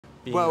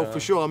being Well, for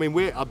sure. I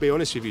mean, I'll be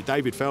honest with you,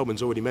 David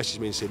Feldman's already messaged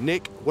me and said,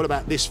 Nick, what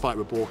about this fight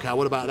with Buakaw?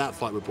 What about that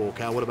fight with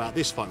Buakaw? What about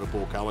this fight with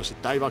Buakaw? I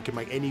said, Dave, I can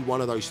make any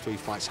one of those 3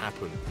 fights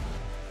happen.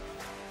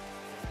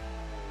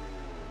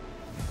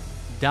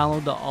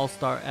 Download the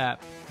AllStar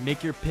app.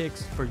 Make your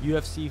picks for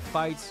UFC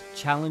fights,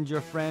 challenge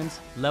your friends,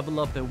 level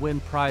up and win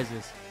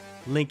prizes.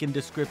 Link in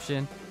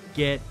description.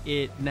 Get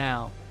it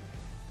now.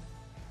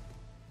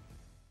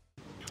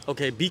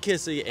 Okay,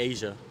 BKFC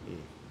Asia.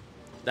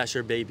 That's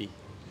your baby.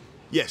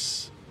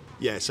 Yes.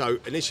 Yeah, so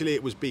initially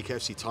it was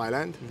BKFC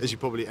Thailand, as you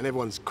probably, and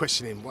everyone's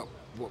questioning,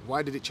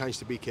 why did it change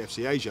to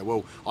BKFC Asia?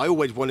 Well, I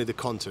always wanted the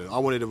continent. I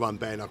wanted to run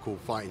bare-knuckle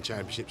fighting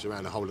championships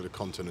around the whole of the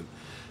continent.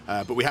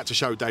 But we had to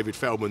show David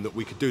Feldman that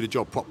we could do the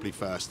job properly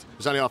first. It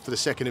was only after the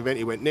second event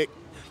he went, Nick,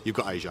 you've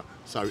got Asia.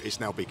 So it's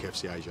now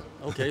BKFC Asia.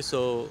 Okay,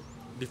 so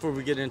before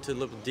we get into a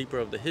little deeper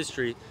of the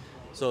history,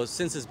 so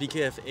since it's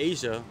BKF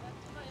Asia,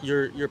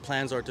 your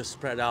plans are to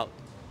spread out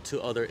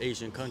to other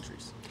Asian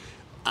countries.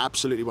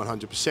 Absolutely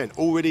 100%.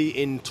 Already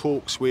in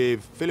talks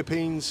with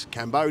Philippines,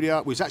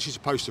 Cambodia. We was actually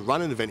supposed to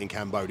run an event in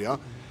Cambodia.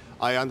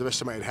 I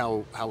underestimated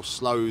how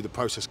slow the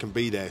process can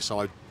be there, so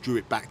I drew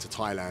it back to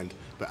Thailand.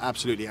 But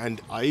absolutely,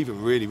 and I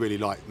even really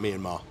like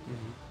Myanmar.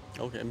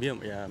 Mm-hmm. Okay,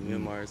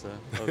 Myanmar is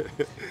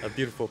a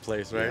beautiful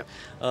place, right?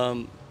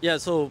 Yeah,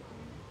 so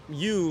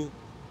you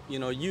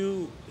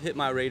hit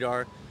my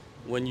radar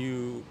when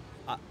you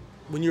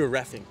were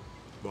reffing.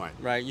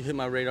 Right, you hit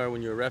my radar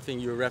when you were reffing.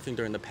 You were reffing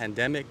during the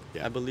pandemic,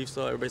 I believe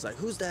so. Everybody's like,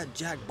 who's that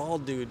Jack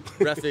bald dude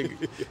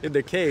reffing in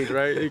the cage,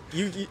 right?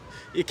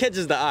 It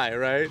catches the eye,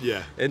 right?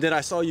 Yeah. And then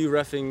I saw you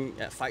reffing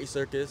at Fight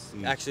Circus.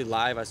 Actually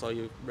live, I saw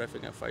you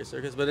reffing at Fight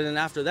Circus. But then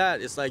after that,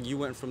 it's like you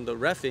went from the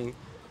reffing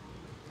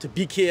to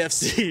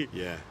BKFC.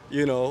 Yeah.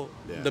 You know,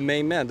 the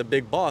main man, the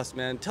big boss,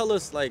 man. Tell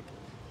us, like,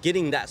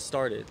 getting that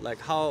started. Like,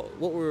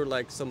 what were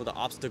like some of the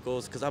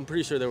obstacles? Because I'm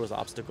pretty sure there was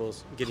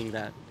obstacles getting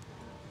that.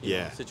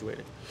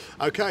 Situated.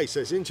 Okay, so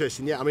it's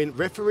interesting. Yeah, I mean,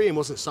 refereeing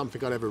wasn't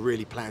something I'd ever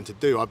really planned to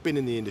do. I've been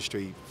in the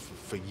industry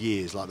for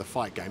years, like the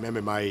fight game,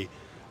 MMA,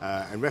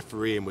 and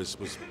refereeing was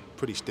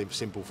pretty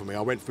simple for me.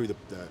 I went through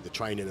the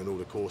training and all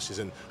the courses,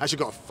 and I actually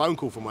got a phone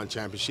call from one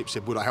championship,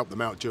 said, would I help them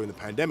out during the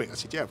pandemic? I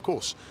said, yeah, of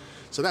course.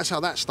 So that's how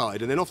that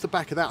started. And then off the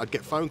back of that, I'd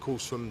get phone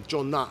calls from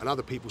John Nutt and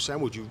other people saying,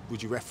 would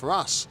you ref for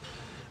us?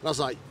 And I was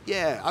like,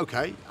 yeah,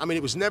 okay. I mean,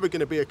 it was never going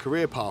to be a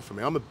career path for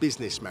me. I'm a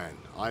businessman.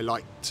 I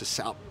like to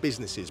set up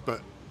businesses, but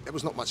there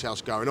was not much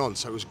else going on,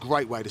 so it was a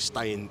great way to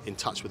stay in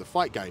touch with the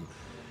fight game.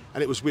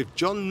 And it was with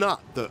John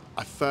Nutt that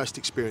I first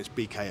experienced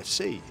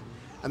BKFC.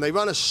 And they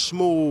run a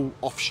small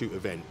offshoot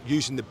event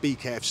using the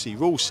BKFC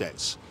rule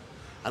sets.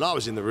 And I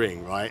was in the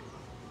ring, right?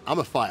 I'm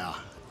a fighter.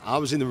 I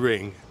was in the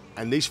ring,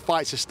 and these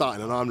fights are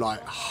starting, and I'm like,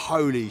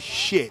 holy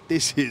shit,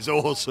 this is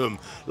awesome.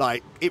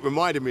 Like, it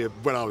reminded me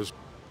of when I was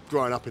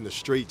growing up in the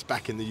streets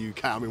back in the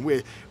UK. I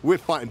mean, we're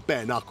fighting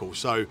bare knuckle,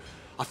 so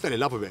I fell in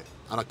love with it.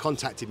 And I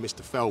contacted Mr.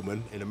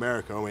 Feldman in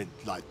America. I went,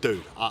 like,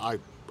 dude, I've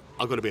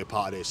got to be a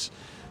part of this.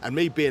 And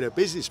me being a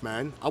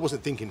businessman, I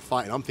wasn't thinking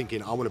fighting. I'm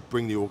thinking I want to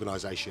bring the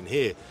organisation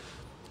here.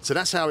 So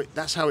that's how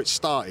it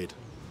started.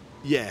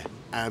 Yeah,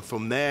 and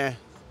from there,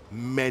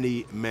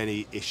 many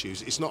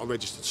issues. It's not a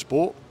registered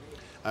sport.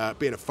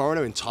 Being a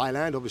foreigner in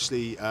Thailand,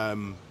 obviously,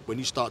 when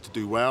you start to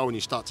do well, when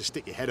you start to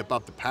stick your head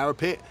above the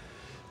parapet,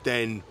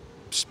 then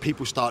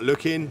people start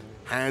looking,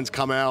 hands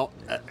come out.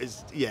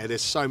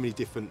 There's so many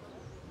different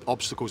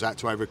obstacles I had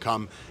to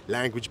overcome,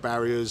 language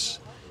barriers.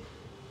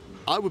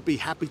 I would be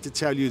happy to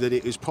tell you that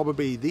it is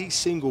probably the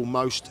single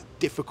most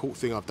difficult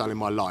thing I've done in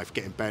my life,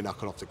 getting bare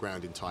knuckle off the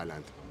ground in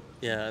Thailand.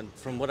 Yeah, and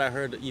from what I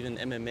heard, even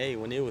MMA,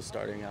 when it was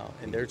starting out,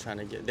 and they're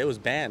trying to it was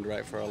banned,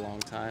 right, for a long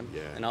time.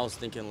 Yeah. And I was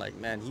thinking, like,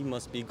 man, he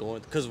must be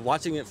going, because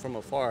watching it from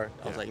afar,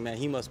 I was like, man,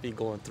 he must be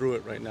going through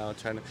it right now,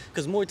 trying to,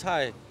 because Muay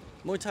Thai,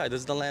 this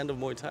is the land of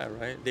Muay Thai,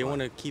 right? They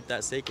want to keep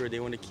that sacred, they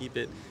want to keep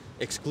it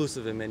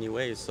exclusive in many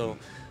ways. So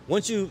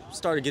once you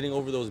started getting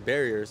over those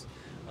barriers,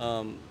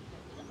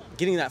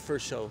 getting that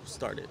first show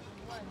started.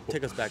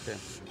 Take us back then.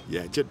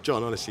 Yeah,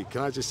 John, honestly,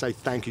 can I just say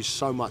thank you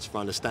so much for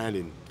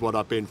understanding what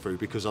I've been through,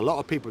 because a lot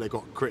of people, they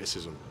got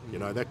criticism, you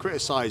know, they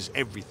criticise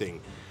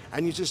everything.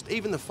 And you just,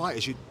 even the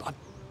fighters, I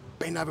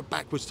bend over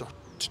backwards to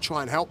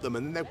try and help them,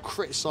 and then they'll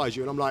criticise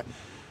you, and I'm like,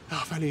 oh,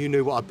 if only you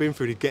knew what I've been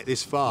through to get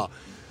this far.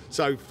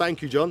 So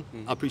thank you, John,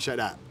 I appreciate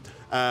that.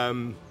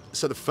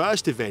 So the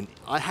first event,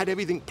 I had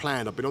everything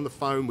planned. I've been on the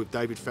phone with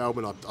David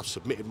Feldman. I've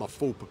submitted my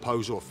full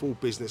proposal, a full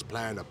business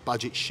plan, a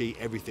budget sheet,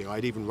 everything. I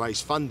had even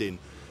raised funding.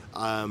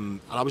 And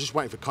I was just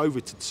waiting for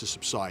COVID to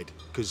subside,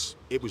 because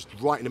it was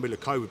right in the middle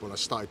of COVID when I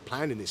started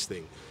planning this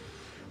thing.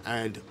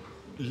 And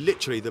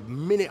literally the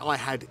minute I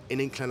had an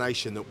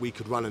inclination that we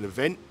could run an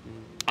event,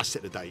 I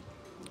set the date.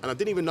 And I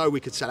didn't even know we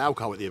could sell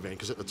alcohol at the event,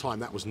 because at the time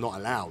that was not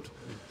allowed.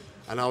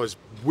 And I was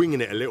winging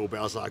it a little bit.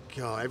 I was like,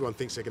 oh, everyone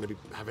thinks they're going to be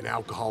having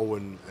alcohol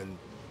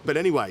But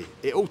anyway,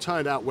 it all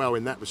turned out well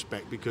in that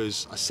respect,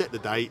 because I set the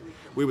date.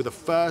 We were the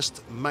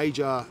first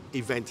major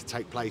event to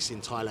take place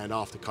in Thailand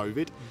after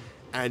COVID.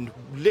 And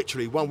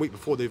literally 1 week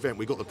before the event,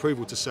 we got the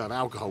approval to serve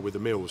alcohol with the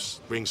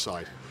meals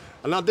ringside.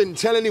 And I didn't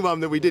tell anyone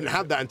that we didn't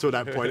have that until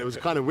that point. It was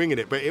kind of winging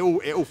it, but it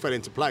all fell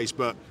into place.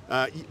 But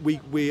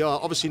we are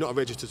obviously not a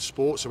registered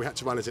sport, so we had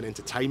to run as an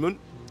entertainment.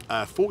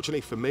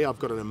 Fortunately for me, I've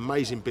got an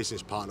amazing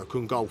business partner,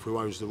 Kun Golf, who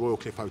owns the Royal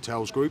Cliff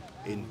Hotels Group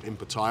in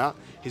Pattaya.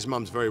 His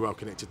mum's very well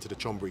connected to the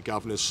Chonburi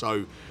governors,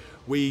 so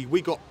we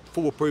got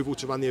full approval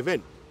to run the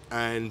event.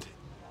 And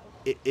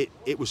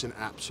it was an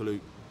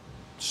absolute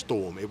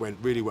storm. It went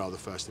really well, the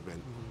first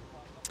event.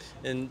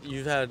 And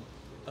you've had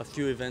a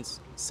few events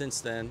since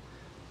then,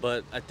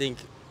 but I think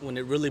when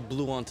it really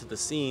blew onto the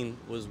scene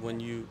was when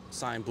you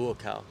signed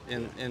Buakaw.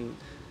 And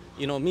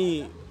you know,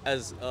 me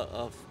as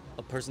a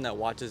person that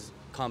watches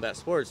combat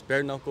sports,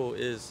 bare knuckle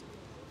is,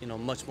 you know,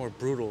 much more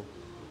brutal.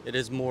 It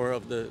is more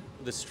of the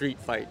street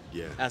fight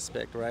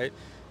aspect, right?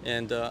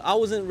 And I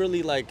wasn't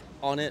really like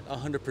on it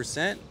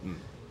 100%.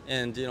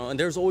 And, you know, and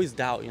there's always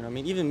doubt, you know, I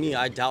mean, even me,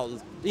 I doubt,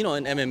 you know,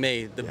 in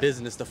MMA, the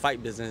business, the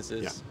fight business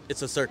is,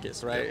 it's a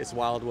circus, right? It's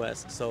Wild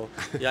West. So,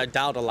 yeah, I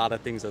doubt a lot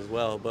of things as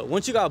well. But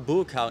once you got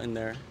Buakaw in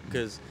there,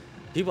 because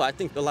people, I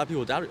think a lot of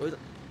people doubt it.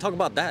 Talk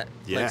about that,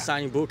 like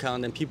signing Buakaw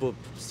and then people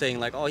saying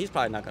like, oh, he's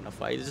probably not going to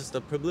fight. It's just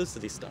a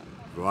publicity stunt.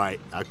 Right,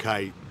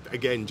 okay.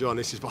 Again, John,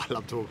 this is why I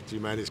love talking to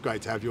you, man. It's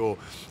great to have your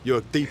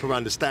deeper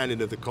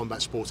understanding of the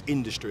combat sports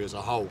industry as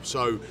a whole.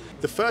 So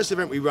the first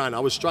event we ran, I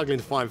was struggling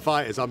to find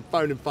fighters. I'm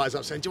phoning fighters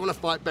up saying, do you want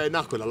to fight bare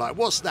knuckle? They're like,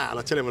 what's that? And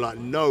I tell them, like,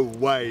 no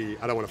way,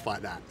 I don't want to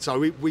fight that. So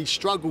we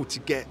struggled to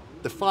get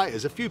the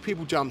fighters. A few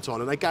people jumped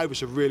on and they gave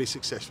us a really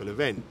successful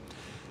event.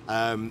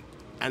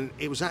 And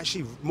it was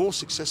actually more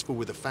successful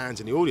with the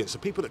fans and the audience. The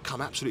people that come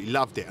absolutely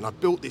loved it. And I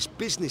built this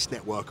business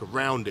network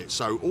around it.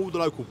 So all the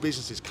local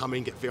businesses come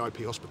in, get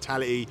VIP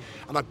hospitality.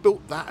 And I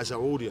built that as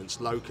our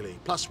audience locally.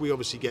 Plus we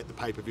obviously get the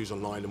pay-per-views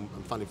online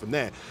and funding from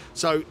there.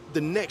 So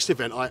the next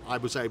event, I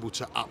was able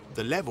to up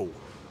the level.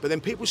 But then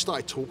people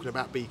started talking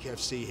about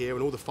BKFC here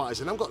and all the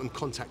fighters. And I've got them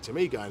contacting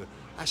me going,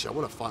 actually, I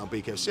want to fight on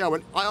BKFC. I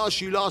went, I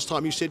asked you last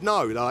time, you said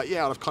no. They're like,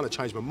 yeah, I've kind of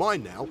changed my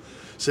mind now.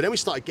 So then we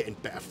started getting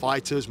better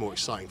fighters, more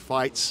exciting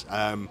fights.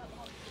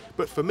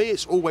 But for me,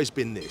 it's always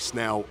been this.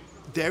 Now,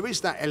 there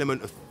is that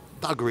element of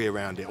thuggery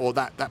around it, or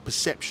that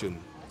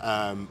perception,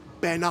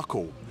 bare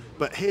knuckle.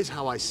 But here's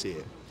how I see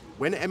it.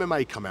 When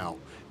MMA come out,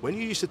 when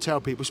you used to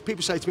tell people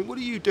say to me, what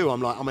do you do?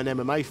 I'm like, I'm an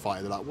MMA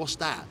fighter. They're like, what's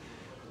that?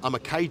 I'm a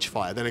cage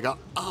fighter. Then I go,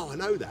 oh, I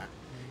know that.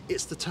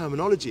 It's the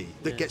terminology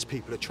that gets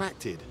people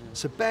attracted.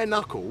 So bare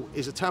knuckle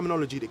is a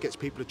terminology that gets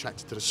people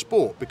attracted to the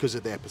sport because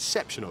of their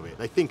perception of it.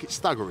 They think it's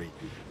thuggery.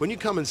 When you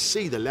come and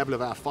see the level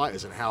of our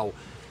fighters and how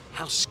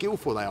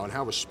skillful they are and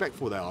how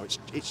respectful they are,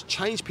 it's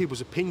changed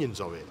people's opinions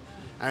of it.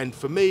 And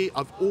for me,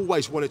 I've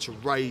always wanted to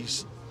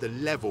raise the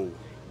level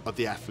of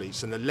the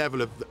athletes and the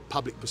level of the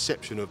public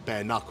perception of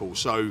bare knuckle.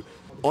 So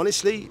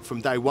honestly,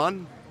 from day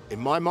one, in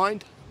my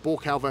mind,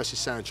 Baukaw versus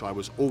Saenchai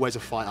was always a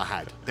fight I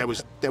had. There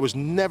was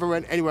never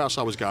anywhere else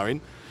I was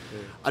going.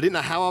 I didn't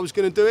know how I was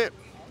going to do it.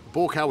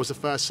 Baukaw was the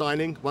first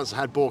signing. Once I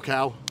had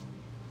Baukaw,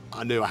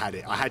 I knew I had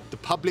it. I had the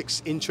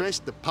public's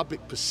interest, the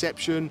public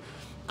perception,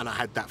 and I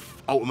had that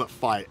ultimate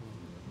fight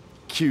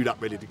queued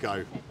up, ready to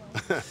go.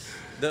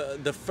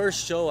 The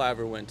first show I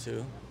ever went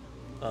to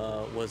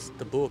was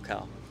the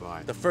Buakaw.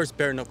 Right. The first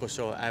bare knuckle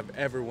show I've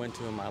ever went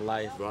to in my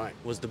life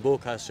was the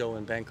Buakaw show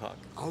in Bangkok.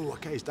 Oh,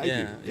 okay, his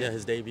debut. Yeah,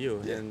 his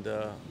debut. Yeah. And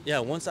yeah,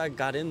 once I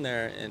got in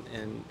there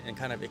and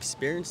kind of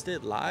experienced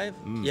it live,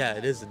 yeah,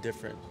 it is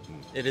different.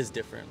 It is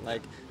different.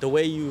 Like the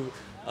way you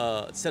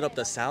set up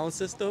the sound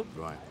system.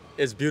 Right.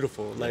 Is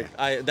beautiful. Like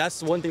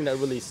that's one thing that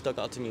really stuck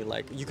out to me.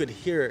 Like you could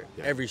hear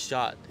every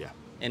shot. Yeah.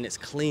 And it's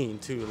clean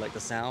too. Like the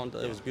sound,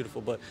 it was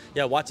beautiful. But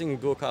yeah, watching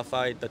Buakaw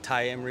fight, the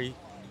Tai Emery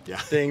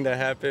thing that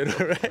happened,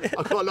 right?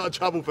 I got a lot of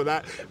trouble for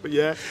that, but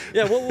yeah.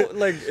 Yeah. What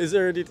like is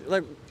there any,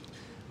 like?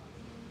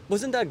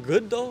 Wasn't that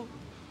good though?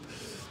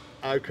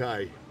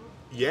 Okay.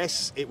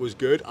 Yes, it was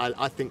good.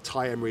 I think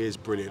Tai Emery is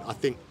brilliant. I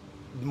think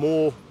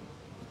more.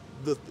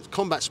 The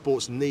combat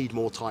sports need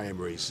more Tai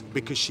Emerys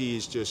because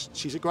she's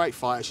a great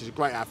fighter, she's a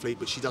great athlete,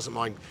 but she doesn't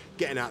mind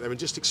getting out there and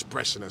just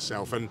expressing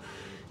herself. And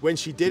when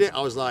she did it,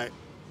 I was like,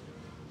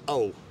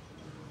 oh,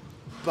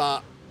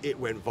 but it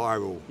went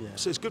viral. Yeah.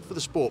 So it's good for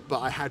the sport, but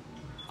I had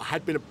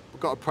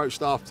got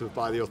approached after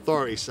by the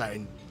authorities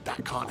saying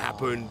that can't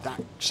happen,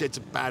 that sheds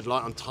a bad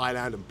light on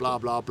Thailand and blah,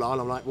 blah, blah.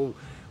 And I'm like, well,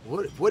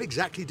 what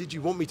exactly did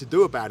you want me to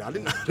do about it? I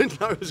didn't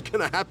know it was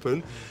going to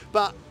happen,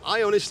 but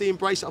I honestly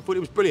embraced it. I thought it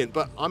was brilliant.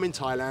 But I'm in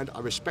Thailand. I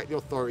respect the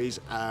authorities,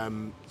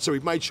 so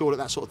we've made sure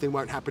that sort of thing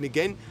won't happen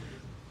again.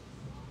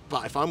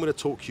 But if I'm going to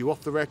talk you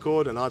off the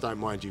record, and I don't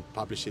mind you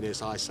publishing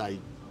this, I say,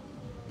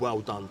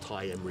 well done,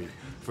 Tai Emery,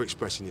 for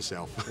expressing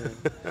yourself.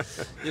 Yeah.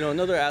 You know,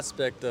 another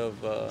aspect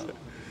of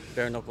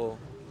bare knuckle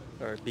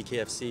or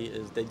BKFC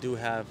is they do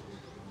have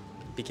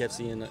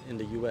BKFC in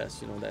the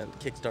U.S., you know, that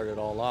kickstarted it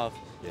all off.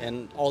 Yeah.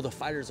 And all the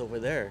fighters over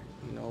there,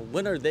 you know,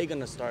 when are they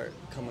going to start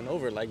coming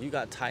over? Like, you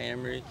got Tai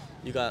Emery,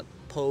 you got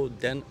Po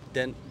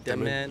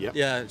Denman,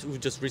 yeah, who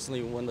just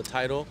recently won the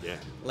title. Yeah.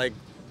 Like,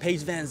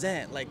 Paige Van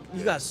Zandt, like,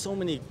 you got so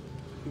many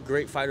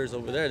great fighters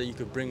over there that you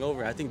could bring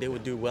over. I think they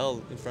would do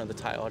well in front of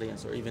the Thai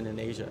audience or even in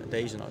Asia, the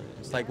Asian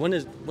audience. Like,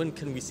 when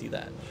can we see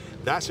that?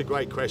 That's a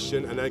great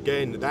question, and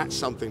again, that's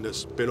something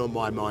that's been on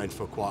my mind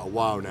for quite a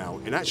while now.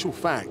 In actual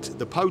fact,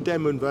 the Po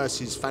Denman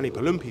versus Fanny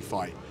Palumpi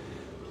fight,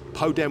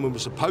 Po Denman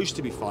was supposed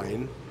to be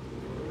fighting.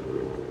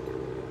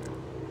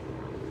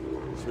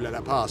 Should we let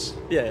that pass?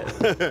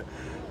 Yeah.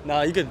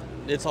 No, you could.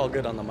 It's all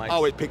good on the mic.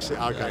 Oh, it picks it.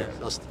 Okay. Yeah. Do you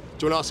want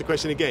to ask the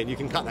question again? You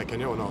can cut that, can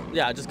you, or not?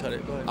 Yeah, just cut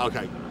it. Go ahead.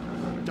 Okay.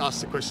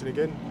 Ask the question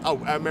again. Oh,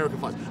 American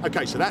fights.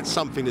 Okay, so that's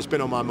something that's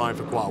been on my mind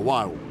for quite a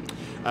while.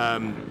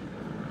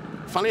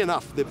 Funny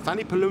enough, the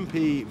Fanny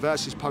Palumpi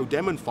versus Po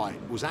Denman fight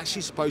was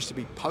actually supposed to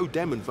be Po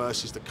Denman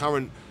versus the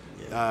current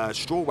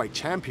strawweight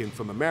champion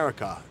from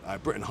America,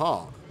 Britain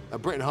Hart.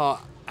 Britain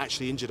Hart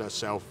actually injured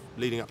herself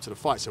leading up to the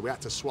fight, so we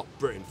had to swap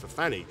Britain for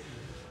Fanny,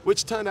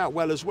 which turned out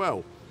well as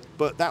well.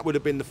 But that would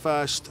have been the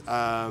first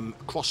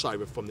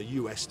crossover from the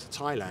US to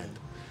Thailand.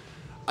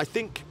 I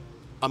think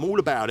I'm all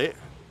about it,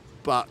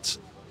 but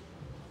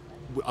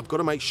I've got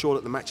to make sure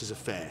that the matches are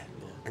fair.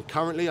 And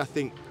currently, I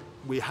think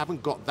we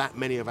haven't got that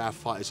many of our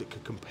fighters that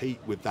could compete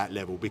with that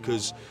level,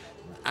 because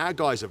our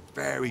guys are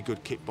very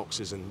good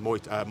kickboxers and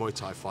Muay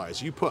Thai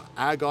fighters. You put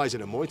our guys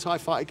in a Muay Thai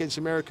fight against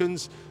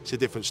Americans, it's a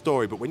different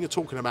story. But when you're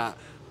talking about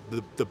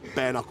the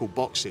bare-knuckle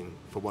boxing,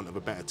 for want of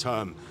a better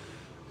term,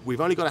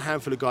 we've only got a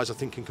handful of guys I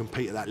think can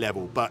compete at that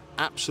level, but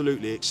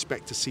absolutely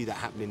expect to see that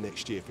happening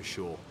next year for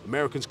sure.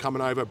 Americans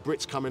coming over,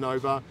 Brits coming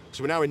over,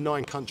 so we're now in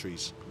 9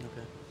 countries.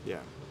 Okay. Yeah.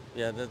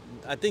 Yeah,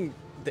 I think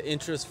the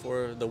interest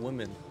for the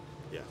women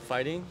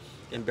fighting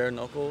in bare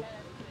knuckle,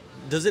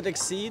 does it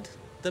exceed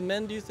the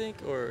men, do you think,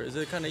 or is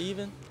it kind of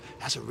even?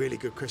 That's a really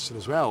good question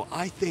as well.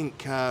 I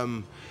think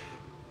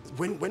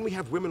when we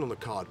have women on the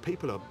card,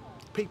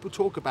 people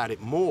talk about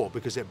it more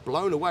because they're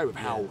blown away with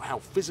how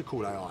physical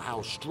they are,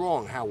 how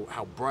strong,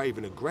 how brave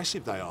and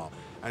aggressive they are.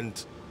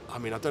 And I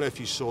mean, I don't know if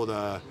you saw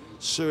the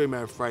Suri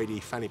Manfredi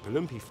Fanny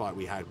Palumpi fight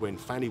we had when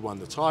Fanny won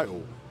the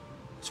title.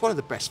 It's one of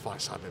the best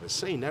fights I've ever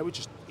seen. They were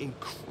just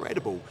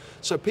incredible.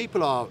 So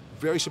people are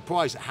very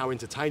surprised at how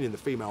entertaining the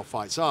female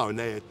fights are, and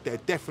they're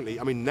definitely,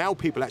 I mean, now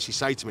people actually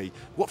say to me,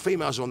 what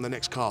females are on the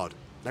next card?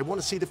 They want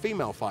to see the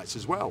female fights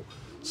as well.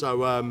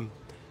 So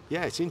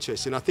yeah, it's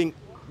interesting. I think,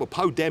 well,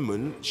 Po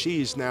Denman,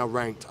 she is now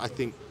ranked, I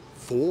think,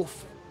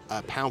 4th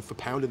pound for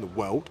pound in the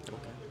world.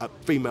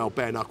 Female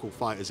bare knuckle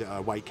fighters at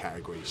her weight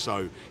category.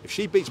 So if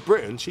she beats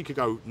Britain, she could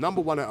go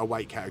 #1 at her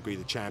weight category,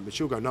 the champ, but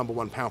she'll go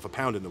 #1 pound for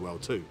pound in the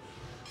world too.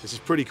 This is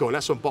pretty cool, and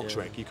that's on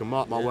BoxRec. You can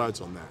mark my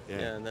words on that.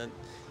 Yeah.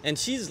 And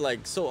she's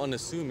like so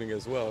unassuming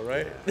as well,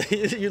 right?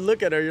 Yeah. You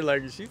look at her, you're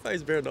like, she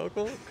fights bare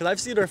knuckle? Because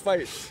I've seen her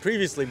fight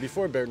previously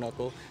before bare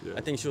knuckle. Yeah.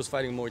 I think she was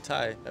fighting Muay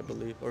Thai, I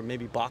believe, or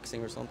maybe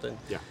boxing or something.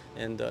 Yeah.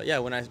 And yeah,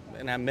 when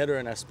I met her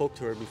and I spoke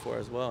to her before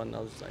as well, and I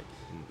was like,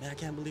 man, I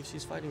can't believe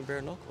she's fighting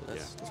bare knuckle.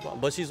 That's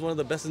wild. But she's one of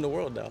the best in the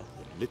world now.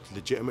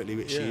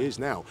 Legitimately, she is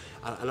now.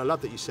 And I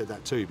love that you said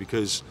that too,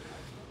 because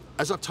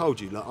as I've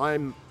told you, like,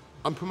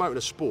 I'm promoting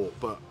a sport,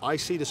 but I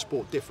see the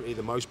sport differently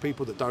than most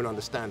people that don't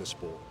understand the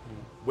sport.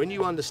 When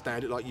you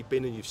understand it, like you've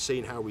been and you've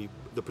seen how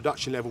the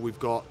production level we've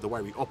got, the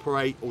way we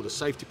operate, all the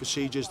safety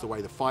procedures, the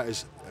way the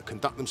fighters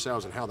conduct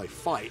themselves and how they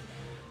fight,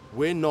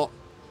 it's not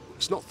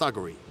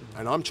thuggery.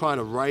 And I'm trying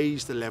to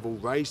raise the level,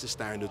 raise the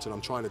standards, and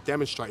I'm trying to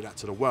demonstrate that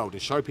to the world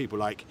and show people,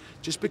 like,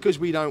 just because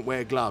we don't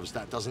wear gloves,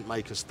 that doesn't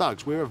make us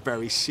thugs. We're a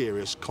very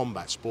serious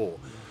combat sport.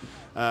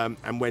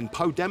 And when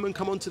Po Denman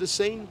come onto the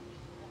scene,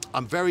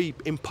 I'm very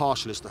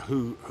impartial as to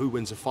who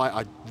wins a fight.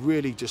 I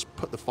really just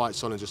put the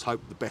fights on and just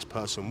hope the best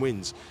person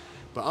wins.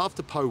 But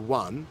after Po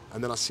won,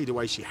 and then I see the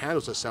way she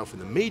handles herself in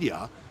the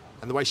media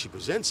and the way she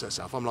presents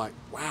herself, I'm like,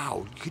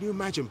 wow, can you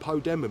imagine Po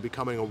Denman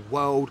becoming a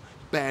world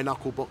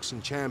bare-knuckle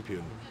boxing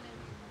champion?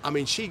 I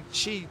mean, she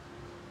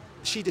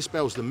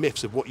dispels the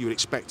myths of what you would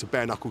expect a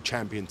bare-knuckle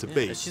champion to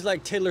be. She's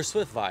like Talyor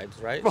Swift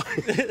vibes, right?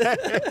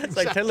 It's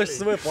like Talyor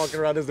Swift walking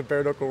around as the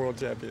bare-knuckle world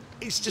champion.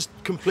 It's just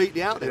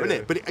completely out there, isn't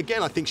it? But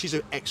again, I think she's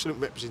an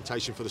excellent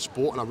representation for the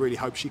sport, and I really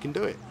hope she can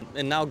do it.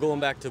 And now going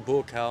back to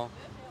Buakaw,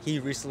 he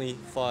recently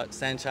fought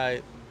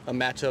Saenchai, a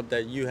matchup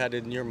that you had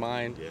in your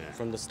mind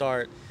from the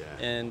start.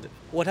 And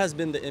what has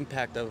been the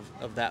impact of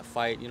that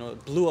fight? You know,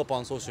 it blew up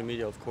on social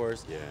media, of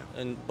course.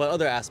 But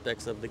other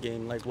aspects of the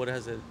game, like what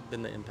has it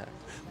been the impact?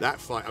 That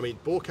fight, I mean,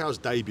 Buakaw's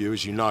debut,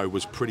 as you know,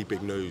 was pretty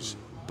big news.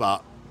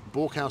 But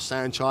Buakaw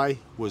Saenchai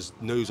was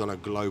news on a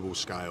global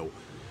scale.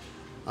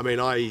 I mean,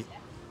 I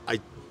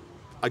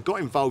got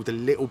involved a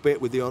little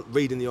bit with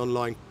reading the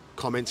online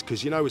comments,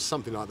 because, you know, with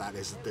something like that,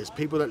 there's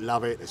people that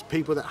love it, there's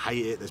people that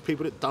hate it, there's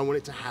people that don't want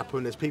it to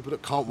happen, there's people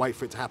that can't wait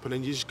for it to happen,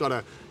 and you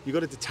gotta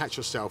detach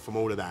yourself from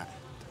all of that.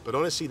 But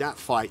honestly, that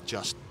fight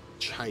just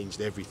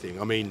changed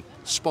everything. I mean,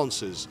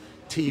 sponsors,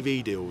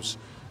 TV deals,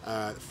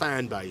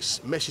 fan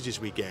base, messages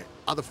we get,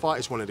 other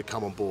fighters wanted to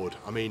come on board.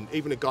 I mean,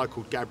 even a guy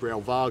called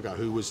Gabriel Varga,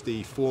 who was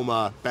the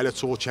former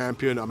Bellator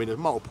champion, I mean, a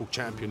multiple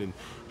champion, and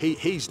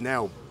he's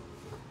now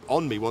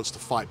on me, wants to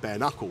fight bare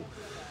knuckle.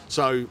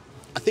 So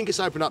I think it's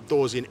opened up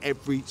doors in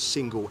every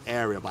single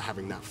area by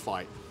having that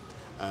fight.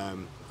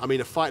 I mean,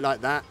 a fight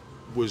like that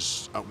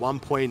was at one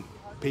point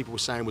people were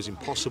saying was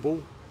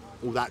impossible.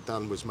 All that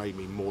done was made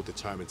me more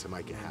determined to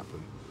make it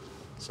happen.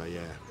 So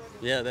yeah.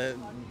 Yeah,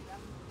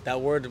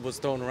 that word was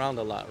thrown around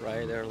a lot,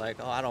 right? They're like,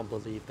 oh, I don't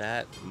believe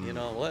that. You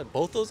know what?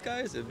 Both those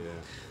guys?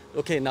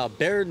 Okay, now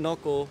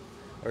bare-knuckle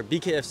or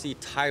BKFC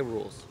Thai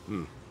rules.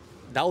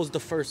 That was the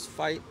first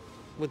fight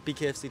with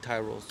BKFC Thai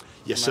rules.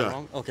 Yes, Am I sir.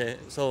 wrong? Okay,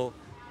 so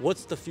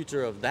what's the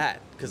future of that?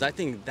 Because I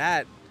think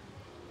that,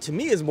 to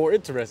me, is more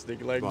interesting.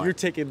 Like, you're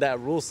taking that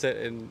rule set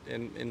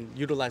and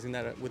utilizing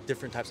that with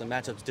different types of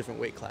matchups, different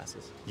weight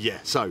classes. Yeah,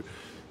 so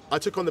I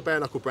took on the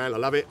bare-knuckle brand. I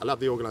love it. I love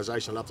the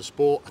organisation. I love the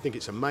sport. I think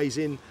it's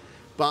amazing.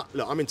 But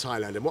look, I'm in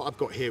Thailand, and what I've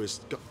got here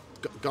is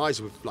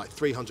guys with like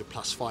 300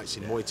 plus fights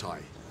in Muay Thai.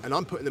 And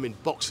I'm putting them in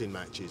boxing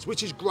matches,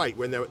 which is great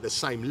when they're at the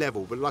same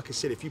level. But like I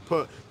said, if you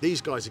put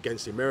these guys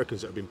against the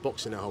Americans that have been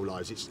boxing their whole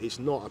lives, it's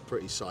not a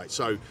pretty sight.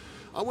 So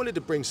I wanted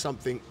to bring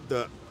something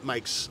that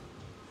makes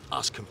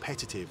us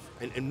competitive,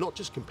 and not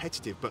just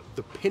competitive, but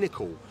the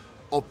pinnacle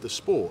of the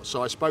sport.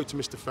 So I spoke to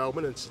Mr.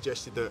 Feldman and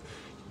suggested that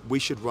we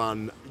should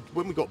run,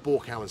 when we got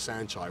Buakaw and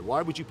Saenchai,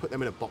 why would you put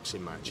them in a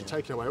boxing match? You're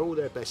taking away all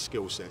their best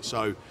skill sets.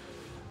 So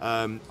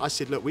I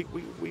said, look,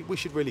 we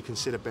should really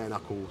consider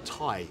bare-knuckle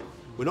Thai.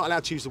 We're not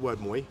allowed to use the word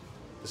Muay.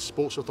 The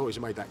sports authorities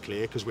have made that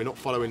clear because we're not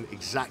following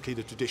exactly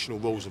the traditional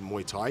rules of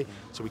Muay Thai,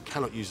 so we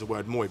cannot use the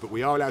word Muay, but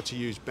we are allowed to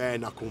use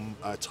bare-knuckle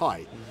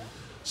Thai.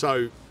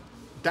 So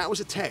that was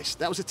a test.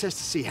 That was a test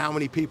to see how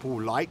many people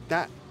liked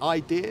that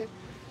idea.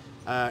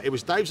 It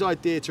was Dave's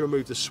idea to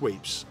remove the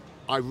sweeps.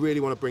 I really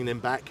want to bring them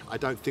back. I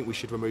don't think we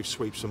should remove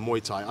sweeps from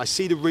Muay Thai. I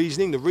see the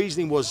reasoning. The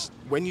reasoning was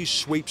when you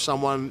sweep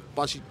someone,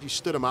 but you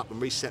stood them up and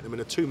reset them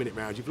in a 2-minute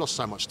round, you've lost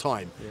so much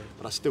time.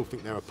 But I still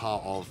think they're a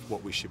part of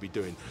what we should be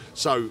doing.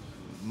 So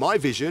my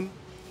vision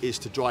is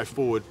to drive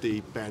forward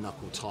the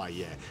bare-knuckle Thai,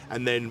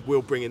 and then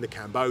we'll bring in the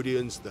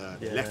Cambodians, the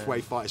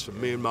left-way fighters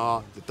from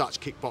Myanmar, the Dutch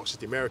kickboxers,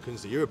 the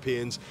Americans, the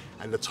Europeans,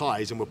 and the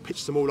Thais, and we'll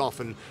pitch them all off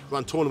and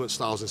run tournament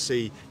styles and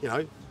see, you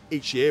know,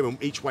 each year in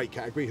each weight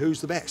category,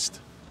 who's the best.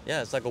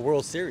 Yeah, it's like a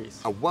World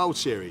Series. A World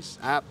Series,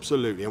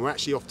 absolutely. And we're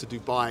actually off to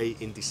Dubai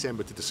in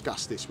December to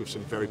discuss this with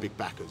some very big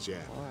backers,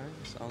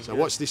 All right, so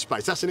watch this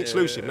space. That's an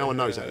exclusive. No one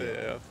knows that yet.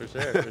 Yeah, for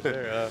sure, for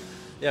sure.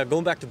 Yeah,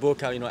 going back to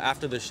Buakaw, you know,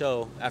 after the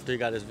show, after he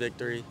got his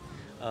victory,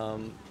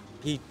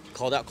 he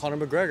called out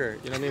Conor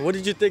McGregor. You know what I mean? What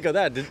did you think of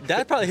that?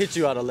 That probably hit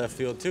you out of left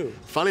field too.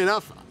 Funny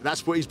enough,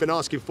 that's what he's been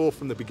asking for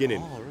from the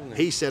beginning. Oh, really?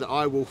 He said,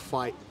 I will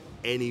fight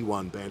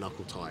anyone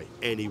bare-knuckle Thai,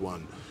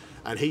 anyone.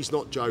 And he's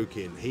not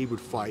joking. He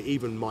would fight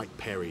even Mike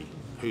Perry,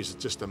 who's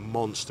just a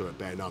monster at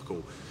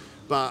bare-knuckle.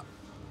 But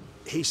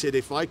he said,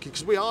 if I could,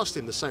 because we asked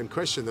him the same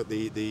question that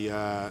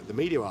the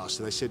media asked,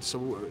 and they said,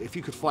 so if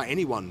you could fight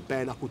anyone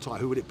bare-knuckle Thai,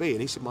 who would it be?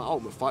 And he said, my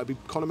ultimate fight would be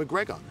Conor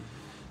McGregor.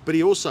 But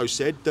he also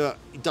said that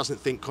he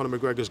doesn't think Conor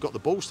McGregor's got the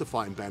balls to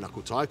fight in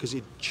bare-knuckle Thai because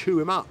he'd chew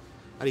him up,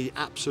 and he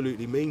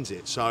absolutely means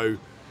it. So,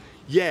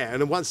 yeah,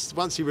 and then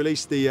once he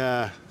released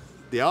the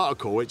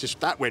article,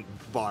 that went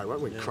viral,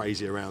 it went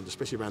crazy around,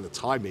 especially around the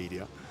Thai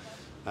media.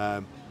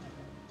 But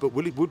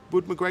would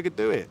McGregor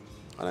do it?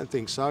 I don't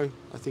think so.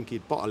 I think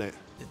he'd bottle it.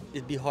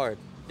 It'd be hard.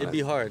 It'd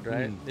be hard,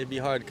 right? It'd be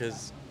hard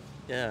because,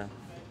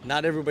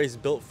 not everybody's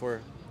built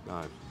for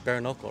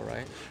bare-knuckle,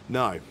 right?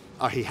 No.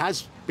 He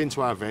has been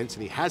to our events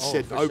and he has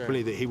said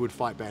openly that he would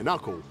fight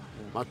bare-knuckle.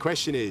 My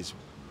question is,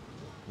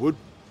 would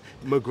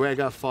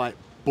McGregor fight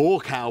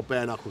Baukaw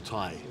bare-knuckle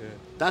Thai?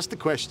 That's the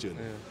question.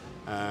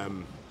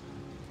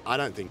 I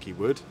don't think he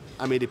would.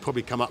 I mean, he'd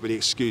probably come up with the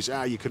excuse,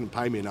 you couldn't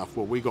pay me enough.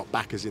 Well, we got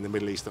backers in the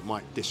Middle East that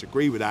might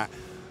disagree with that.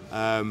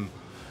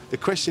 The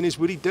question is,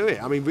 would he do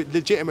it? I mean,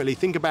 legitimately,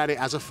 think about it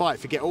as a fight.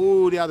 Forget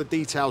all the other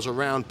details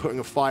around putting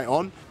a fight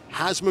on.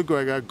 Has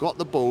McGregor got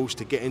the balls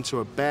to get into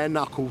a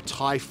bare-knuckle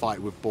Thai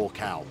fight with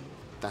Baukaw?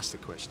 That's the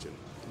question.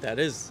 That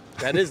is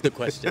the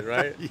question,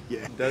 right?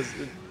 Yeah.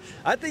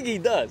 I think he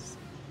does.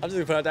 I'm just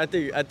gonna put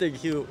it, I think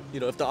he'll, you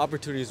know, if the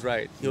opportunity is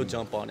right, he'll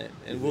jump on it,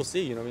 and we'll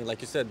see. You know, what I mean,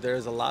 like you said,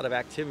 there's a lot of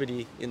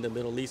activity in the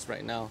Middle East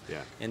right now,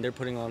 and they're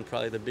putting on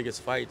probably the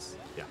biggest fights,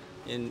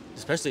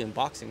 especially in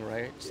boxing,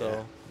 right?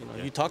 So, you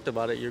know, you talked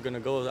about it. You're gonna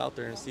go out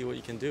there and see what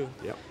you can do.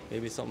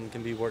 Maybe something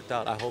can be worked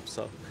out. I hope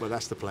so. Well,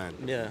 that's the plan.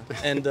 Yeah,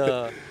 and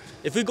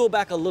if we go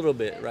back a little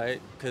bit,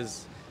 right,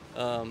 because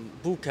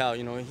Buakaw,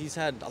 you know, he's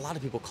had a lot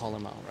of people call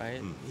him out,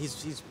 right?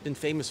 He's been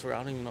famous for,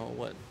 I don't even know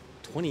what,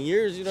 20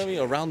 years, you know what I mean,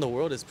 around the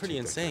world. It's pretty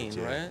insane,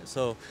 right?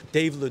 So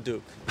Dave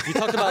Leduc, you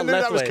talked about I knew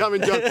that was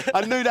coming, John.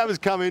 I knew that was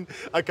coming.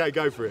 Okay,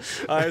 go for it.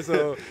 All right,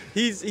 so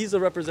he's a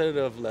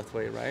representative of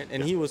Lethway, right?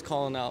 And he was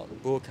calling out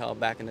Buakaw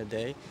back in the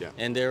day,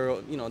 and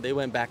they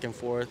went back and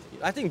forth.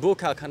 I think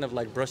Buakaw kind of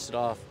like brushed it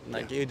off,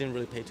 like he didn't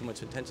really pay too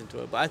much attention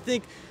to it. But I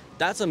think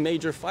that's a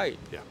major fight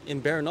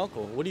in bare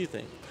knuckle. What do you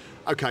think?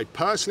 Okay,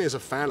 personally as a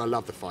fan, I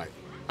love the fight.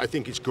 I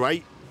think it's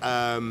great.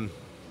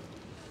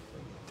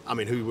 I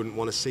mean, who wouldn't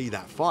want to see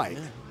that fight?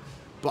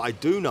 But I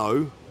do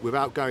know,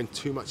 without going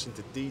too much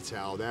into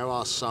detail, there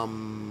are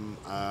some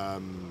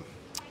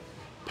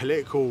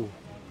political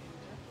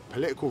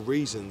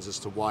reasons as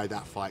to why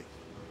that fight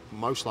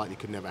most likely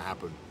could never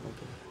happen.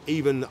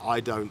 even I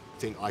don't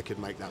think I could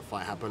make that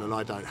fight happen, and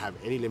I don't have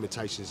any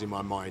limitations in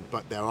my mind,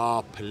 but there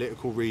are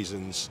political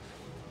reasons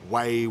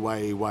way,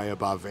 way, way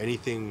above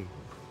anything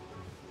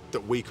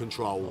that we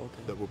control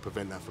that will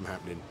prevent that from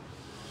happening,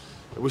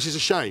 which is a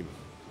shame.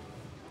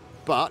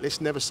 But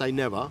let's never say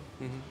never,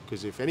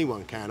 because if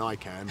anyone can, I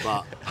can.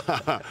 But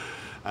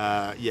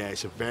yeah,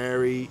 it's a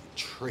very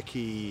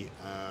tricky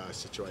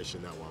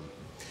situation, that one.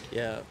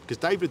 Yeah. Because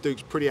Dave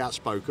Leduc's pretty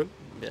outspoken,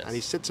 yes. and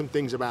he said some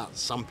things about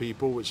some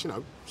people, which, you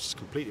know, is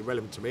completely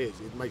irrelevant to me.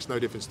 It makes no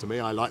difference to me.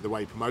 I like the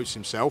way he promotes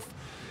himself,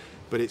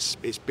 but it's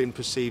been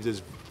perceived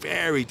as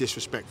very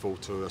disrespectful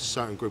to a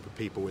certain group of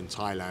people in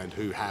Thailand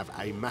who have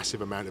a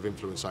massive amount of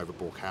influence over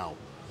Buakaw.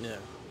 Yeah.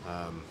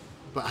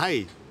 But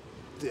hey,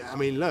 I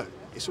mean, look,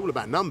 it's all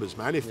about numbers,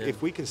 man.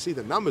 If we can see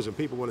the numbers and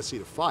people want to see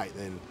the fight,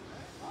 then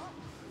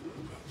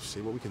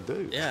see what we can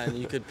do. Yeah, and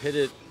you could pit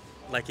it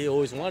like he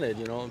always wanted,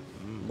 you know,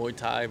 Muay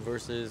Thai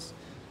versus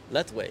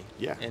Lethwei.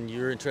 Yeah. And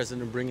you're interested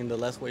in bringing the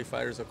Lethwei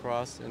fighters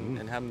across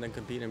and having them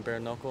compete in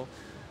bare-knuckle.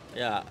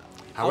 Yeah,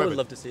 However, I would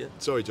love to see it.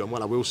 Sorry, John,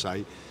 what I will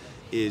say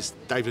is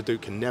Dave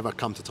Leduc can never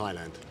come to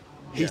Thailand.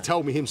 He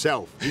told me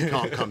himself he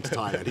can't come to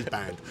Thailand, he's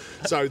banned.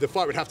 So the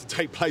fight would have to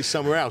take place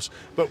somewhere else.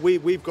 But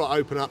we've got to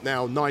open up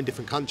now 9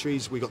 different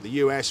countries. We've got the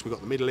US, we've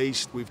got the Middle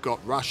East, we've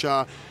got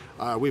Russia,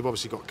 we've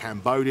obviously got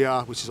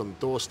Cambodia, which is on the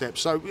doorstep.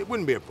 So it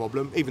wouldn't be a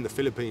problem. Even the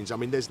Philippines, I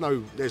mean, there's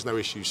no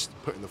issues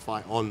putting the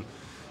fight on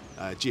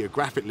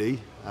geographically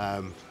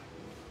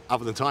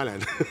other than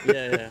Thailand.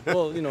 Yeah.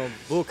 Well, you know,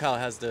 Buakaw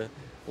has to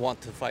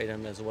want to fight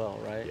him as well,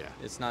 right? Yeah.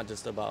 It's not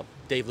just about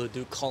Dave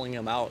Leduc calling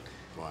him out,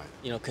 right,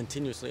 you know,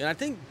 continuously. And I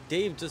think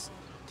Dave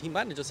he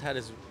might have just had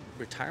his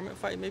retirement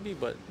fight maybe,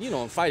 but, you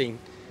know, in fighting,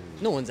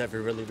 no one's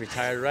ever really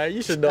retired, right?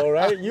 You should know,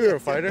 right? You're a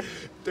fighter.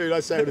 Dude,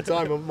 I say all the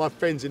time, my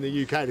friends in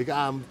the UK, they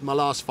go, my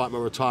last fight, my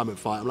retirement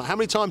fight. I'm like, how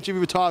many times have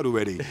you retired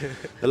already?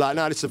 They're like,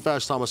 no, this is the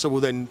first time. I said,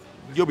 well, then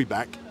you'll be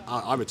back.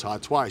 I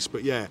retired twice,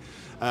 but yeah.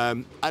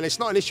 And it's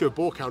not an issue of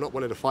Buakaw not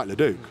wanting to fight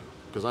Leduc,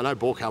 because I know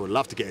Buakaw would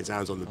love to get his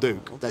hands on the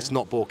Duke. Okay. That's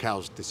not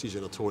Buakaw's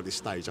decision at all at this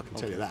stage, I can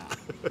tell you that.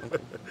 Okay.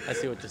 I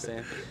see what you're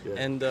saying. Yeah.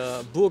 And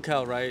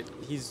Buakaw, right,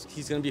 he's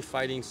going to be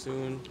fighting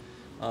soon.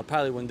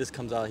 Probably when this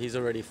comes out, he's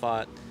already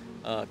fought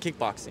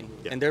kickboxing.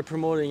 Yeah. And they're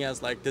promoting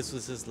as like this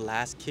was his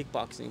last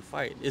kickboxing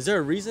fight. Is there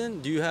a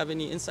reason? Do you have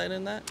any insight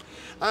in that?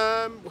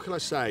 What can I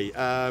say?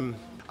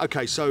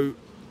 Okay, so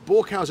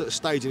Buakaw's at a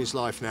stage in his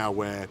life now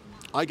where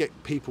I get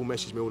people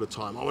message me all the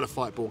time, I want to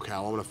fight Buakaw,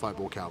 I want to fight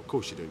Buakaw. Of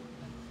course you do.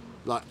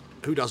 Like,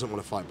 who doesn't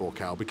want to fight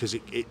Buakaw? Because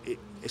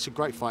it's a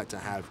great fight to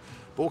have.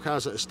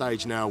 Buakaw's at a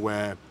stage now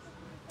where,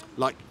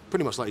 like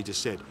pretty much like you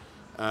just said,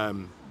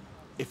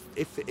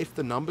 if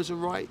the numbers are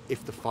right,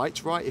 if the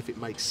fight's right, if it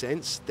makes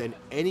sense, then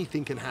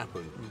anything can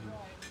happen.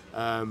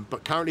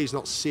 But currently he's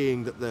not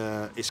seeing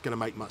that it's going to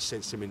make much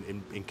sense to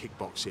him in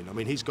kickboxing. I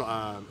mean, he's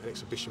got an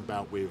exhibition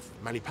bout with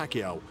Manny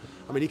Pacquiao.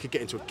 I mean, he could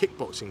get into a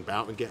kickboxing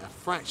bout and get a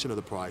fraction of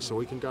the price, or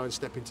he can go and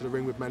step into the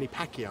ring with Manny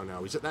Pacquiao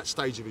now. He's at that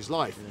stage of his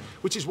life,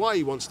 which is why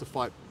he wants to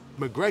fight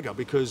McGregor,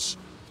 because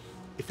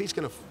if he's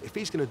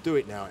gonna do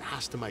it now, it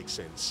has to make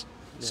sense.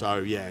 Yeah. So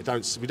yeah,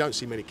 we don't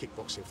see many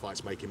kickboxing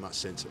fights making much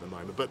sense at the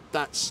moment. But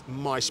that's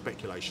my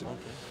speculation. Okay,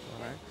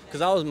 all right.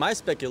 Because my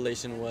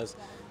speculation was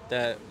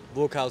that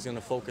Buakaw's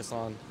gonna focus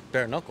on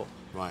bare knuckle.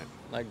 Right.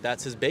 Like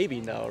that's his baby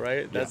now,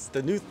 right? That's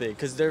the new thing.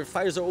 Because their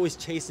fighters are always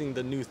chasing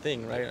the new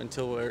thing, right?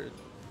 Until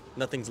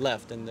nothing's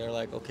left, and they're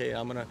like, okay,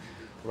 I'm gonna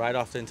ride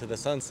off into the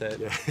sunset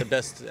the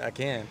best I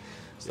can.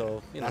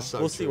 So you know,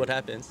 we'll see what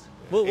happens.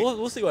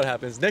 We'll see what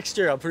happens. Next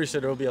year, I'm pretty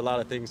sure there will be a lot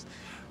of things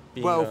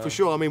being, for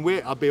sure. I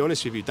mean, I'll be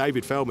honest with you.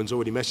 David Feldman's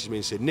already messaged me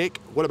and said, Nick,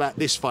 what about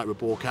this fight with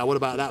Buakaw? What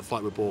about that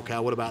fight with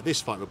Buakaw? What about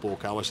this fight with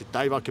Buakaw? I said,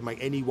 Dave, I can make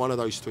any one of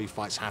those 3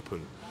 fights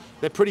happen.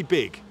 They're pretty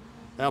big.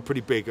 They are pretty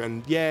big.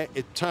 And yeah,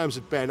 in terms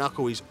of bare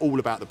knuckle, he's all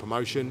about the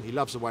promotion. He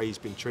loves the way he's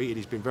been treated.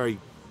 He's been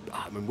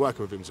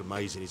working with him is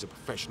amazing. He's a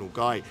professional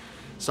guy.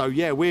 So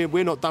yeah,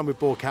 we're not done with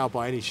Buakaw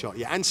by any shot.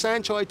 Yeah, and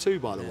Saenchai too,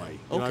 by the way.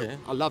 You know,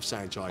 I love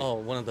Saenchai. Oh,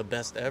 one of the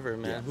best ever,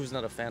 man. Yeah. Who's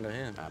not a fan of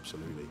him?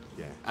 Absolutely,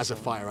 yeah. As a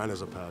fighter and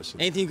as a person.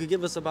 Anything you could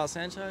give us about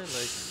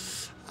Saenchai?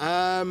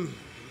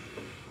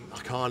 I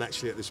can't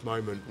actually at this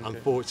moment,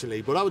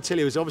 unfortunately. But I would tell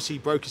you is obviously he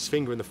broke his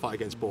finger in the fight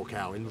against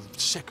Buakaw in the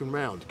 2nd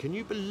round. Can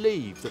you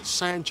believe that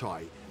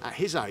Saenchai, at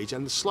his age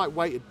and the slight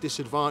weight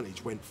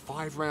disadvantage, went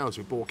 5 rounds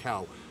with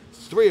Buakaw?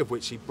 3 of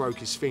which he broke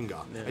his finger.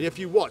 Yeah. And if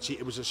you watch it,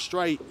 it was a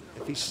straight.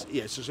 It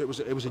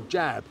was a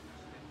jab.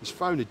 He's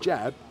thrown a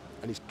jab,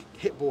 and he's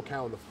hit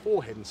Buakaw on the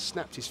forehead and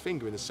snapped his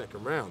finger in the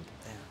 2nd round.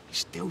 Yeah. He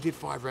still did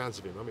 5 rounds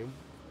of him. I mean,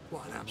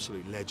 what an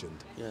absolute legend.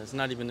 Yeah, it's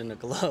not even in the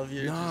glove.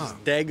 You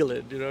just dangle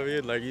it. You know what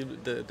I mean?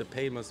 Like the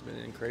pain must have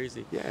been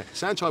crazy. Yeah.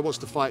 Saenchai wants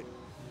to fight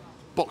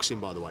boxing,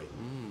 by the way.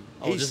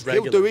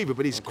 He'll do either,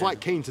 but he's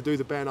quite keen to do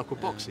the bare knuckle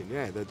boxing.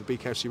 Yeah, the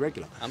BKFC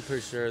regular. I'm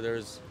pretty sure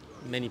there's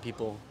many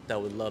people that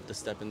would love to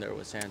step in there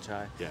with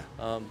Saenchai. Yeah.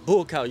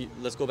 Buakaw,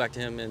 let's go back to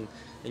him, and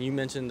you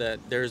mentioned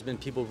that there's been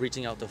people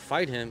reaching out to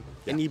fight him.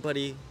 Yeah.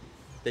 Anybody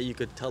that you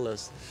could tell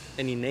us,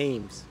 any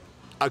names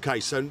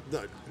Okay, so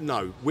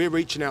no, we're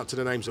reaching out to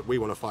the names that we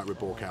want to fight with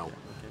Buakaw. Okay.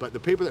 But the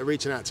people that are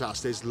reaching out to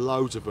us, there's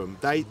loads of them.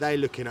 They're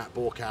looking at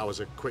Buakaw as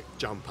a quick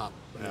jump up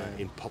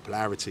in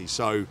popularity.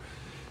 So,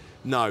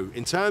 no,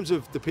 in terms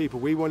of the people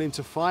we want him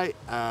to fight,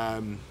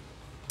 I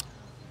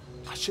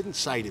shouldn't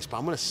say this, but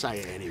I'm going to say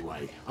it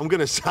anyway. I'm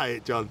going to say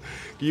it, John.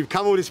 You've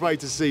come all this way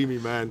to see me,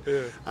 man.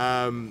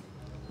 Yeah.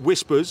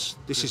 Whispers,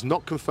 this is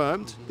not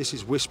confirmed. This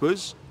is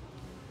whispers.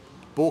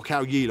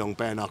 Buakaw Yilong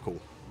bare-knuckle.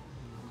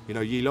 You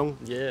know Yilong?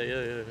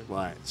 Yeah.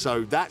 Right.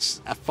 So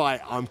that's a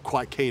fight I'm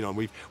quite keen on.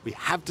 We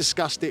have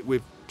discussed it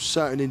with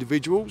certain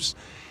individuals.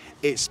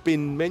 It's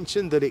been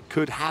mentioned that it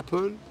could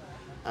happen.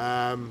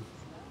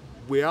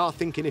 We are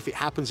thinking if it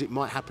happens, it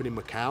might happen in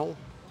Macao,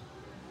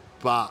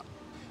 but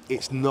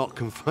it's not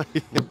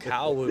confirmed.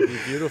 Macao would be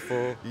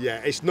beautiful.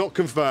 Yeah, it's not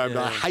confirmed.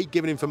 Yeah. I hate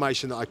giving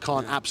information that I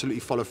can't absolutely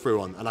follow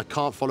through on, and I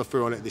can't follow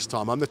through on it this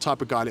time. I'm the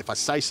type of guy that if I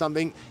say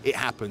something, it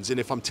happens. And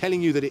if I'm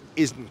telling you that it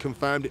isn't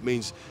confirmed, it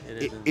means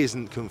it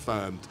isn't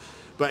confirmed.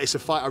 But it's a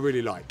fight I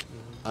really like.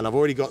 And I've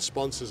already got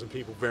sponsors and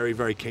people very,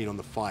 very keen on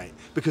the fight.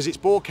 Because it's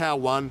Buakaw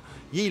 1,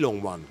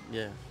 Yilong 1.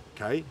 Yeah.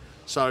 Okay?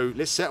 So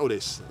let's settle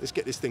this. Let's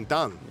get this thing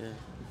done. Yeah.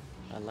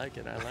 I like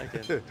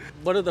it.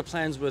 What are the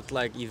plans with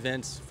like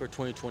events for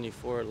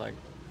 2024? Like,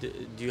 do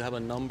you have a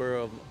number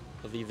of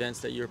events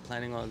that you're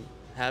planning on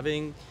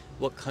having?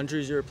 What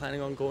countries you're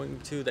planning on going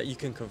to that you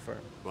can confirm?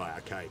 Right,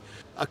 okay.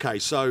 Okay,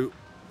 so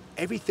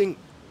everything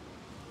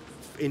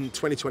in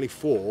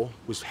 2024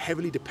 was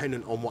heavily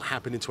dependent on what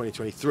happened in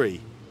 2023.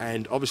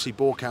 And obviously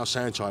Buakaw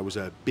Saenchai was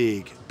a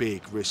big,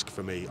 big risk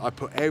for me. I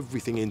put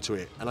everything into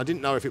it and I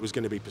didn't know if it was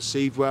going to be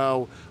perceived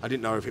well. I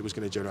didn't know if it was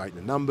going to generate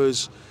the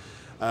numbers.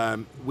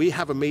 We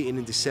have a meeting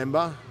in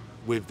December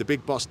with the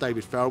big boss,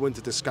 David Feldman,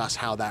 to discuss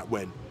how that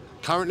went.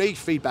 Currently,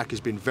 feedback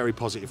has been very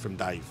positive from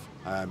Dave.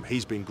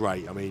 He's been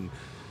great. I mean,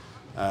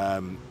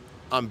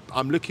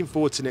 I'm looking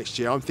forward to next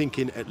year. I'm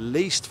thinking at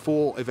least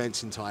 4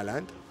 events in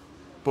Thailand,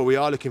 but we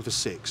are looking for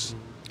 6.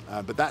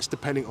 But that's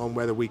depending on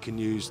whether we can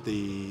use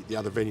the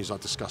other venues I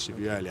discussed with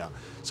you earlier.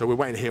 So we're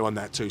waiting here on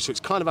that too. So it's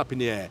kind of up in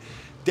the air.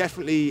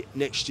 Definitely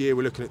next year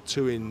we're looking at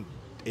 2 in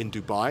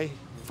Dubai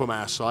from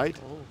our side.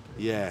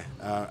 Yeah,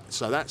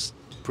 so that's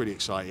pretty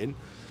exciting.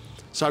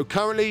 So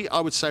currently, I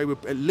would say we're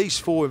at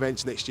least 4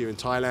 events next year in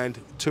Thailand,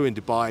 2 in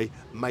Dubai,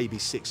 maybe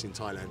 6 in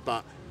Thailand.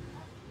 But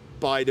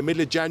by the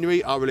middle of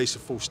January, I'll release a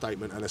full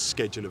statement and a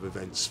schedule of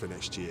events for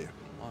next year.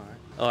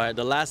 All right.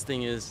 The last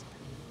thing is,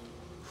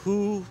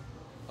 who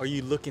are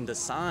you looking to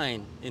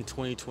sign in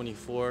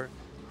 2024?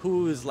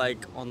 Who is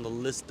like on the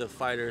list of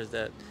fighters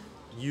that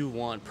you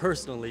want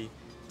personally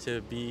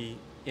to be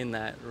in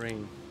that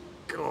ring?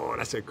 God,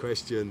 that's a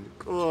question.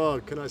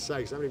 God, can I say?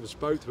 Because I haven't even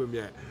spoke to him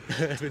yet.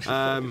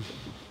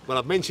 Well,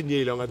 I've mentioned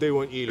Yilong. I do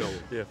want Yilong.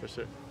 Yeah, for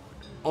sure.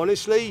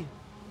 Honestly,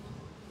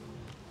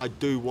 I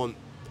do want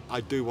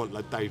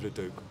like Dave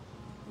Leduc.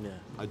 Yeah.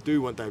 I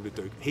do want Dave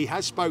Leduc. He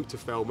has spoke to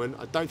Feldman.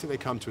 I don't think they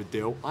come to a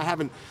deal.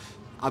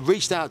 I've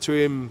reached out to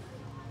him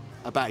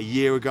about a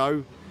year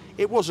ago.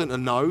 It wasn't a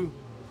no,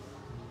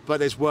 but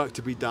there's work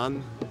to be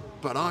done.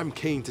 But I'm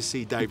keen to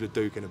see Dave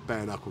Leduc in a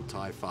bare-knuckle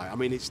Thai fight. I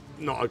mean, it's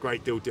not a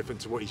great deal different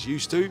to what he's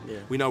used to. Yeah.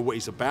 We know what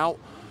he's about.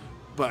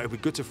 But it'd be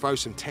good to throw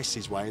some tests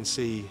his way and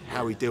see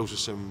how he deals with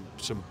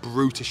some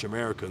brutish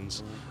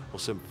Americans or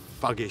some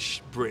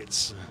thuggish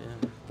Brits.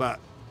 Yeah. But,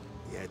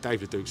 yeah,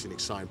 Dave Leduc's an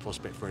exciting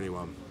prospect for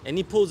anyone. And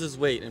he pulls his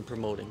weight in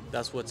promoting.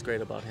 That's what's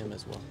great about him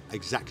as well.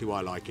 Exactly why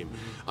I like him.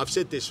 I've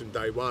said this from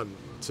day one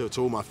to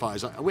all my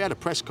fighters. We had a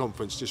press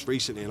conference just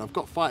recently and I've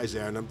got fighters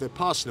there and they're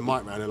passing the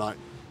mic around. They're like,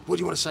 what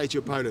do you want to say to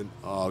your opponent?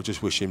 Oh, I'll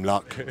just wish him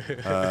luck.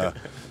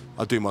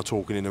 I'll do my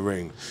talking in the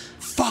ring.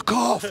 Fuck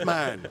off,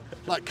 man!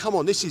 Like, come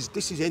on, this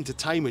is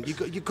entertainment.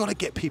 You got to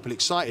get people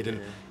excited, and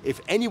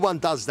if anyone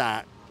does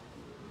that,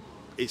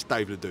 it's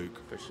Dave Leduc.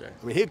 For sure.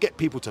 I mean, he'll get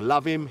people to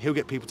love him. He'll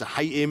get people to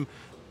hate him.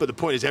 But the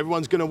point is,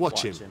 everyone's going to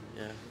watch him.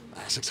 Yeah.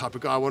 That's the type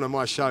of guy I want on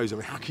my shows. I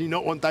mean, how can you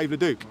not want Dave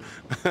Leduc?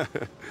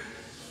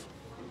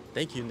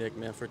 Thank you, Nick,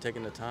 man, for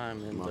taking the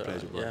time. And, my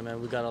pleasure, bro. Yeah,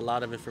 man, we got a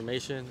lot of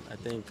information. I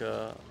think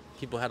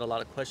people had a lot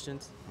of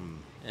questions,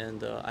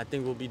 and I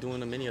think we'll be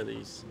doing many of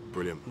these.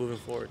 Brilliant. Moving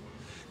forward.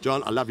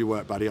 John, I love your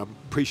work, buddy. I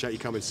appreciate you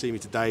coming to see me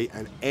today,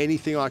 and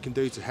anything I can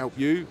do to help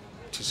you,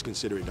 just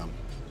consider it done.